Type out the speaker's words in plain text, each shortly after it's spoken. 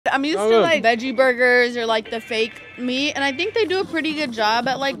I'm used to like veggie burgers or like the fake meat, and I think they do a pretty good job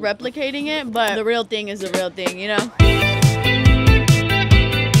at like replicating it, but the real thing is the real thing, you know?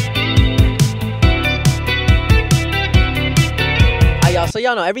 Y'all, so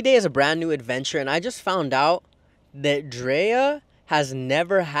y'all know every day is a brand new adventure, and I just found out that Drea has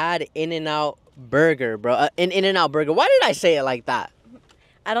never had In-N-Out burger, bro. An In-N-Out burger. Why did I say it like that?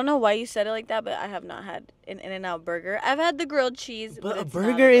 I don't know why you said it like that, but I have not had an In-N-Out burger. I've had the grilled cheese, but a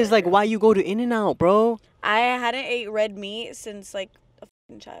burger is like why you go to In-N-Out, bro. I hadn't ate red meat since like a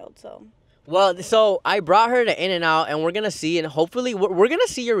fucking child, so. Well, so I brought her to In-N-Out, and we're gonna see, and hopefully we're gonna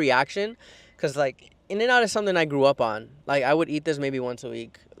see your reaction, cause like In-N-Out is something I grew up on. Like I would eat this maybe once a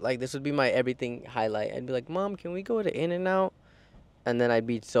week. Like this would be my everything highlight. I'd be like, Mom, can we go to In-N-Out? And then I'd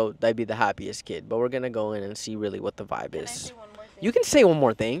be the happiest kid. But we're gonna go in and see really what the vibe is. Can I say one more thing? You can say one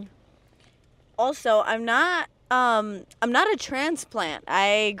more thing. Also, I'm not a transplant.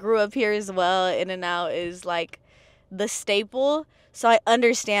 I grew up here as well. In-N-Out is like the staple. So I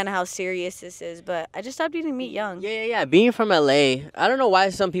understand how serious this is, but I just stopped eating meat young. Yeah. Being from LA, I don't know why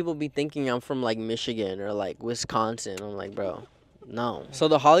some people be thinking I'm from like Michigan or like Wisconsin. I'm like, bro, no. So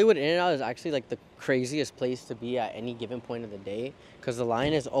the Hollywood In-N-Out is actually like the craziest place to be at any given point of the day, because the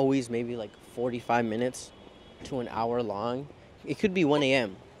line is always maybe like 45 minutes to an hour long. It could be 1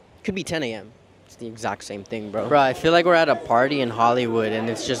 a.m. It could be 10 a.m. It's the exact same thing, bro. Bro, I feel like we're at a party in Hollywood and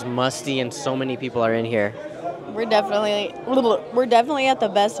it's just musty and so many people are in here. We're definitely at the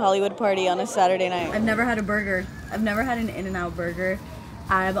best Hollywood party on a Saturday night. I've never had a burger. I've never had an In-N-Out burger.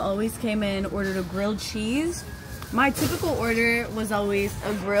 I've always came in, ordered a grilled cheese. My typical order was always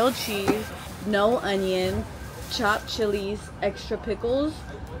a grilled cheese, no onion, chopped chilies, extra pickles.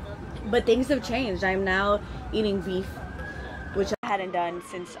 But things have changed. I'm now eating beef, which I hadn't done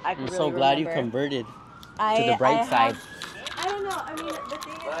since I could I'm really so glad remember. You converted to the bright side. I don't know. I mean, the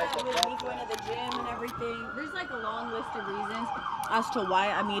thing is that with me going to the gym and everything, there's like a long list of reasons as to why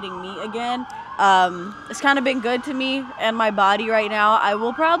I'm eating meat again. It's kind of been good to me and my body right now. I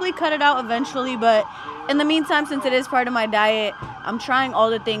will probably cut it out eventually, but in the meantime, since it is part of my diet, I'm trying all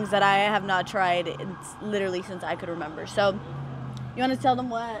the things that I have not tried literally since I could remember. So, you want to tell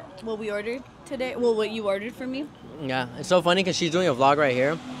them what we ordered today? Well, what you ordered for me? Yeah, it's so funny because she's doing a vlog right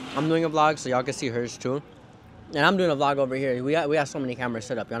here. I'm doing a vlog, so y'all can see hers too. And I'm doing a vlog over here. We got so many cameras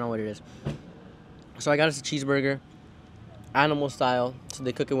set up. Y'all know what it is. So I got us a cheeseburger, animal style. So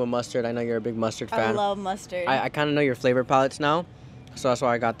they cook it with mustard. I know you're a big mustard fan. I love mustard. I kind of know your flavor palettes now. So that's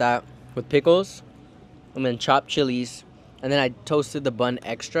why I got that with pickles. And then chopped chilies. And then I toasted the bun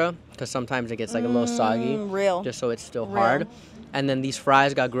extra because sometimes it gets like a little soggy. Real. Just so it's still hard. And then these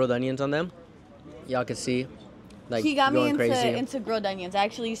fries got grilled onions on them. Y'all can see. Like, he got me crazy. into grilled onions. I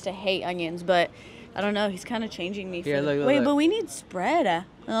actually used to hate onions, but I don't know. He's kind of changing me. Here, look, Wait, but we need spread.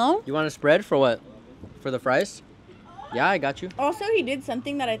 No? You want a spread for what? For the fries? Yeah, I got you. Also, he did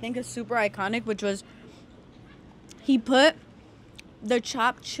something that I think is super iconic, which was he put the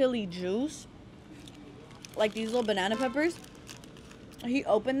chopped chili juice, like these little banana peppers. He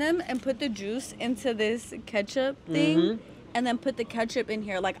opened them and put the juice into this ketchup thing, and then put the ketchup in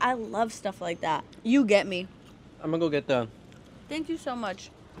here. Like, I love stuff like that. You get me. I'm gonna go get the... Thank you so much.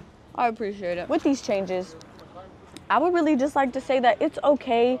 I appreciate it. With these changes, I would really just like to say that it's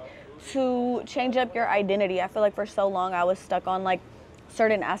okay to change up your identity. I feel like for so long I was stuck on like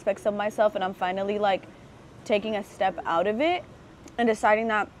certain aspects of myself, and I'm finally like taking a step out of it and deciding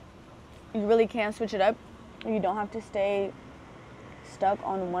that you really can switch it up. You don't have to stay stuck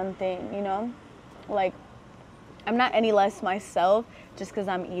on one thing, you know? Like, I'm not any less myself just because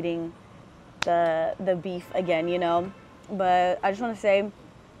I'm eating the beef again, you know? But I just want to say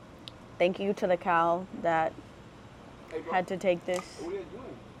thank you to the cow that had to take this. We're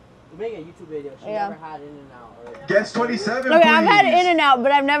making a YouTube video. She never had In-N-Out. Guess 27, Okay, please. I've had In-N-Out,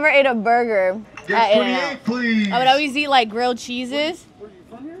 but I've never ate a burger Guess at 28, In-N-Out. please. I would always eat like grilled cheeses. Were you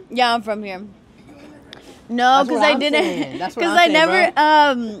from here? Yeah, I'm from here. No, because I didn't. That's what Because I'm I saying,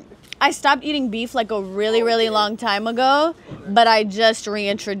 never. I stopped eating beef like a really long time ago, but I just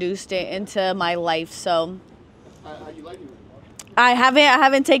reintroduced it into my life. So How you like it? I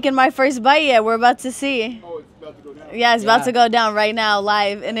haven't taken my first bite yet. We're about to see. Oh, it's about to go down. Yeah, it's about to go down right now,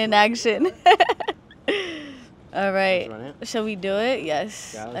 live and in action. All right. Let's run it. Shall we do it?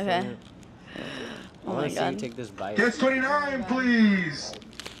 Yes. Yeah, let's Okay. run it. Oh I my want to see you God. take this bite. Guess 29, please.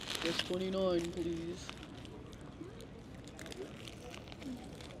 Guess 29, please.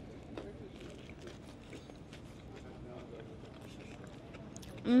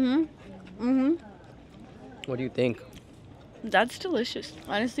 What do you think? That's delicious.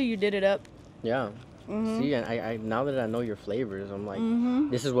 Honestly, you did it up. Yeah. See, I now that I know your flavors, I'm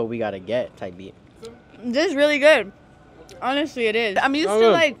like, this is what we gotta get type beat. This is really good. Honestly, it is. I'm used to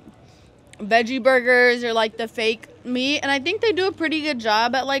like veggie burgers or like the fake meat, and I think they do a pretty good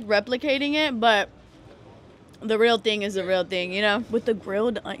job at like replicating it, but the real thing is the real thing, you know? With the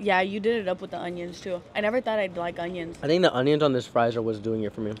grilled, yeah, you did it up with the onions too. I never thought I'd like onions. I think the onions on this fries are what's doing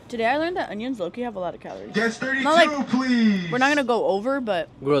it for me. Today I learned that onions low-key have a lot of calories. Guess 32, Not like, please. we're not gonna go over, but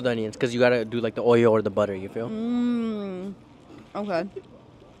Grilled onions, because you gotta do like the oil or the butter, you feel? okay.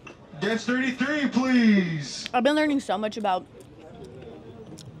 Guess 33, please. I've been learning so much about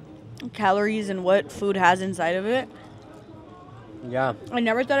calories and what food has inside of it. Yeah. I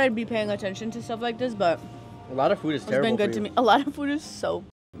never thought I'd be paying attention to stuff like this, but A lot of food is terrible. it's been good to me. A lot of food is so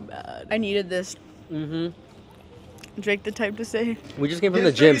bad. I needed this. Drake the type to say. We just came from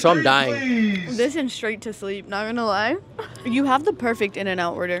the gym, so I'm dying. Please. This and straight to sleep, not gonna lie. You have the perfect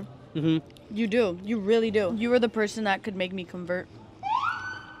In-N-Out order. You do. You really do. You were the person that could make me convert.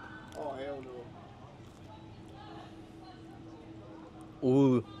 Oh, hell no.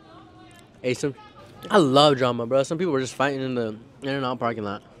 Ooh. Hey, I love drama, bro. Some people were just fighting in the In-N-Out parking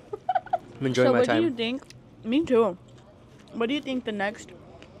lot. I'm enjoying So my what do you time. think? Me too. What do you think the next,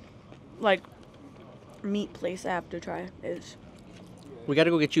 like, meat place I have to try is? We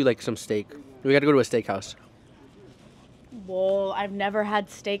gotta go get you like some steak. We gotta go to a steakhouse. Whoa, I've never had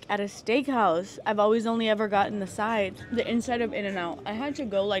steak at a steakhouse. I've always only ever gotten the sides. The inside of In-N-Out. I had to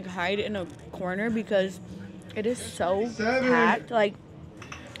go, like, hide in a corner because it is so packed. Like,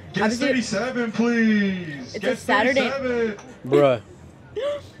 Guess 37, please. It's Guess a Saturday. 37. Bruh.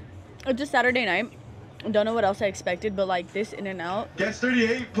 it's a Saturday night. Don't know what else I expected, but, like, this In-N-Out Guess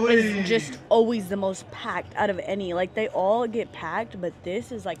 38, please. is just always the most packed out of any. Like, they all get packed, but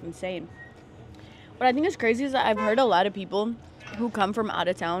this is, like, insane. What I think is crazy is that I've heard a lot of people who come from out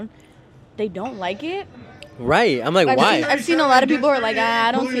of town, they don't like it. Right. I'm like, why? I've seen a lot of people who are like,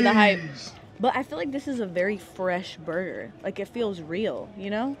 I don't see the hype. Please. But I feel like this is a very fresh burger. Like, it feels real, you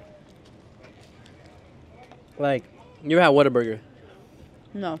know? Like, you ever had Whataburger?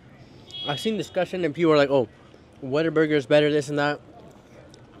 No. I've seen discussion and people are like, oh, Whataburger is better, this and that.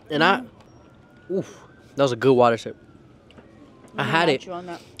 And oof, that was a good water sip. I had it. You on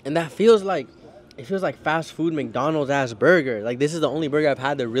that. And that feels like, it feels like fast food McDonald's ass burger. Like, this is the only burger I've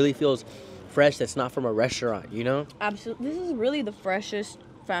had that really feels fresh that's not from a restaurant, you know? Absolutely. This is really the freshest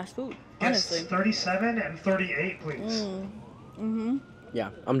fast food, honestly. Yes, 37 and 38, please. Yeah,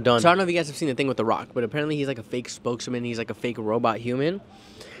 I'm done. So I don't know if you guys have seen the thing with The Rock, but apparently he's like a fake spokesman. He's like a fake robot human.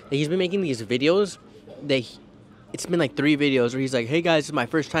 And he's been making these videos it's been like 3 videos where he's like, hey guys, this is my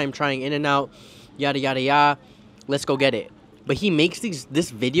first time trying In-N-Out, yada, yada, yada. Let's go get it. But he makes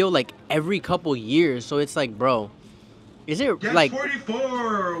this video like every couple years. So it's like, bro, is it Guess like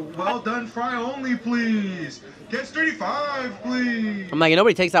 44. Well done, fry only, please. Guess 35, please. I'm like, if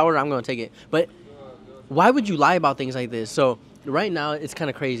nobody takes that order, I'm going to take it. But why would you lie about things like this? So right now, it's kind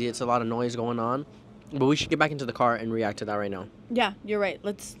of crazy. It's a lot of noise going on. But we should get back into the car and react to that right now. Yeah, you're right.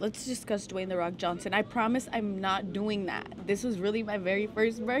 Let's discuss Dwayne The Rock Johnson. I promise I'm not doing that. This was really my very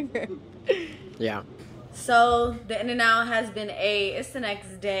first burger. Yeah. So the In-N-Out has been it's the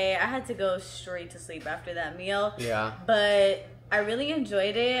next day. I had to go straight to sleep after that meal. Yeah. But I really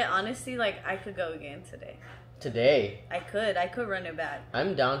enjoyed it. Honestly, like, I could go again today. Today, I could run it back.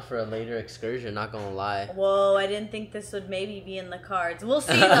 I'm down for a later excursion, not going to lie. Whoa, I didn't think this would maybe be in the cards. We'll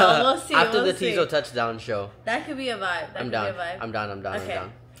see, though. We'll see. After we'll the see. Tizo touchdown show. That could be a vibe. I'm down. I'm down. Okay. I'm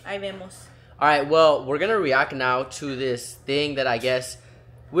down. Ahí vemos. All right, well, we're going to react now to this thing that I guess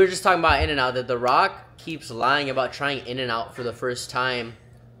we were just talking about In-N-Out, that The Rock keeps lying about trying In-N-Out for the first time.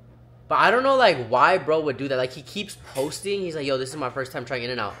 But I don't know, like, why bro would do that. Like, he keeps posting. He's like, yo, this is my first time trying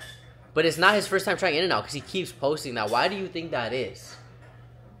In-N-Out. But it's not his first time trying In-N-Out because he keeps posting that. Why do you think that is?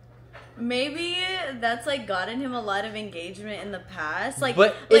 Maybe that's like gotten him a lot of engagement in the past. Like,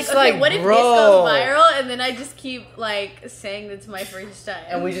 but it's okay, like, what if bro, this goes viral and then I just keep like saying it's my first time?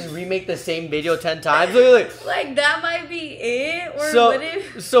 And we just remake the same video 10 times? Look. Like, that might be it. Or So, what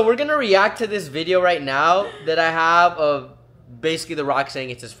if so we're going to react to this video right now that I have of basically The Rock saying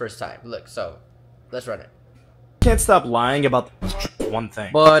it's his first time. Look, so let's run it. Can't stop lying about this one thing,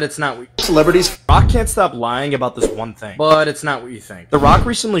 but it's not what celebrities. Rock can't stop lying about this one thing, but it's not what you think. The Rock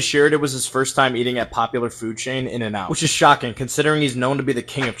recently shared it was his first time eating at popular food chain In-N-Out, which is shocking considering he's known to be the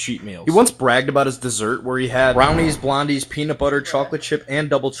king of cheat meals. He once bragged about his dessert where he had brownies, blondies, peanut butter, chocolate chip, and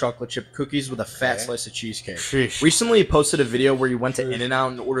double chocolate chip cookies with a fat slice of cheesecake. Sheesh. Recently, he posted a video where he went to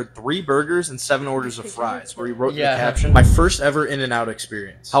In-N-Out and ordered 3 burgers and 7 orders of fries, where he wrote in the caption, "My first ever In-N-Out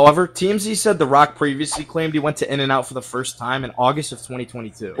experience." However, TMZ said The Rock previously claimed he went to In-N-Out for the first time in August of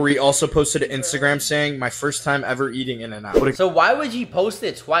 2022, where he also posted an Instagram saying, "My first time ever eating In-N-Out." So why would he post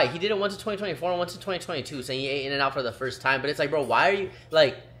it twice? He did it once in 2024 and once in 2022, saying he ate In-N-Out for the first time. But it's like, bro, why are you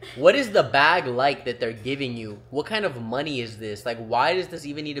like? What is the bag like that they're giving you? What kind of money is this? Like, why does this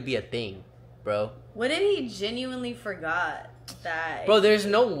even need to be a thing, bro? What if he genuinely forgot that? Bro, there's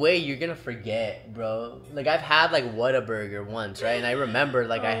no way you're gonna forget, bro. Like, I've had like Whataburger once, right? And I remember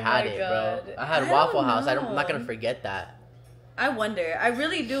like I had it, bro. I had Waffle House. I'm not gonna forget that. I wonder. I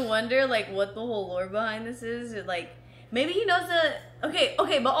really do wonder, like, what the whole lore behind this is. Like, maybe he knows the...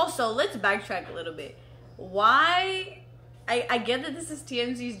 Okay, but also, let's backtrack a little bit. Why... I get that this is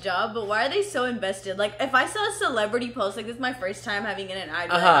TMZ's job, but why are they so invested? Like, if I saw a celebrity post, like, this is my first time having it, and I'd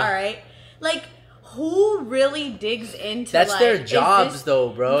be like, all right. Like, who really digs into, That's like... their jobs, though,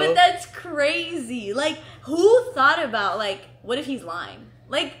 bro. But that's crazy. Like, who thought about, like, what if he's lying?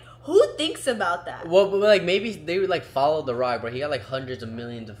 Like... Who thinks about that? Well, but like maybe they would like follow The Rock, bro. He got like hundreds of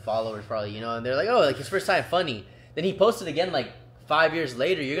millions of followers, probably, you know. And they're like, oh, like his first time funny. Then he posted again like 5 years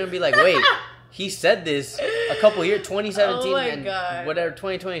later. You're gonna be like, wait, he said this a couple years, 2017 and whatever,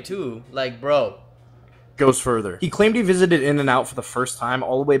 2022. Like, bro. Goes further. He claimed he visited In-N-Out for the first time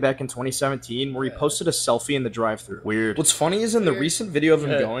all the way back in 2017, where he posted a selfie in the drive-thru. Weird. What's funny is in the recent video of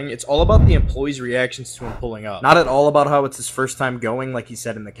him going, it's all about the employees' reactions to him pulling up. Not at all about how it's his first time going, like he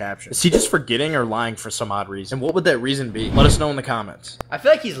said in the caption. Is he just forgetting or lying for some odd reason? And what would that reason be? Let us know in the comments. I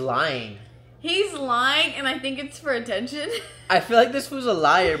feel like he's lying. He's lying, and I think it's for attention. I feel like this was a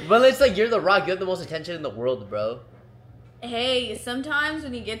liar. But it's like, you're The Rock. You have the most attention in the world, bro. Hey, sometimes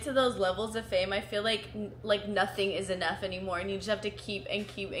when you get to those levels of fame, I feel like nothing is enough anymore, and you just have to keep and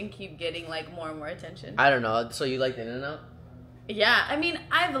keep and keep getting like more and more attention. I don't know. So you liked In-N-Out? Yeah, I mean,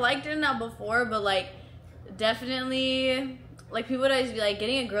 I've liked In-N-Out before, but like definitely, like people would always be like,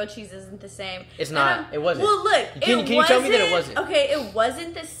 getting a grilled cheese isn't the same. It's not. It wasn't. Well, look, can you tell me that it wasn't? Okay, it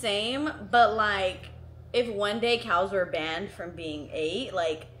wasn't the same, but like if one day cows were banned from being ate,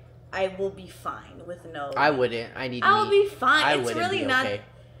 like. I will be fine with no. I wouldn't. I need. I'll be fine. I it's really not. Okay.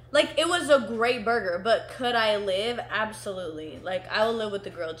 Like, it was a great burger, but could I live? Absolutely. Like, I will live with the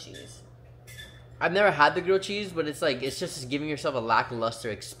grilled cheese. I've never had the grilled cheese, but it's like it's just giving yourself a lackluster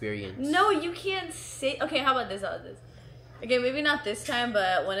experience. No, you can't say. Okay, how about this? Okay, maybe not this time,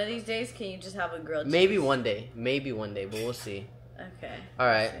 but one of these days, can you just have a grilled cheese? Maybe one day, but we'll see. Okay. All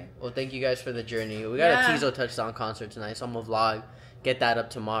right. Well, thank you guys for the journey. We got a Tizo touchdown concert tonight, so I'm gonna vlog. Get that up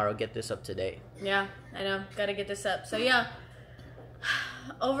tomorrow. Get this up today. Yeah, I know. Gotta get this up. So, yeah.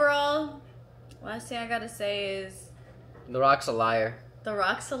 Overall, last thing I gotta say is... The Rock's a liar. The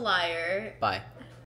Rock's a liar. Bye.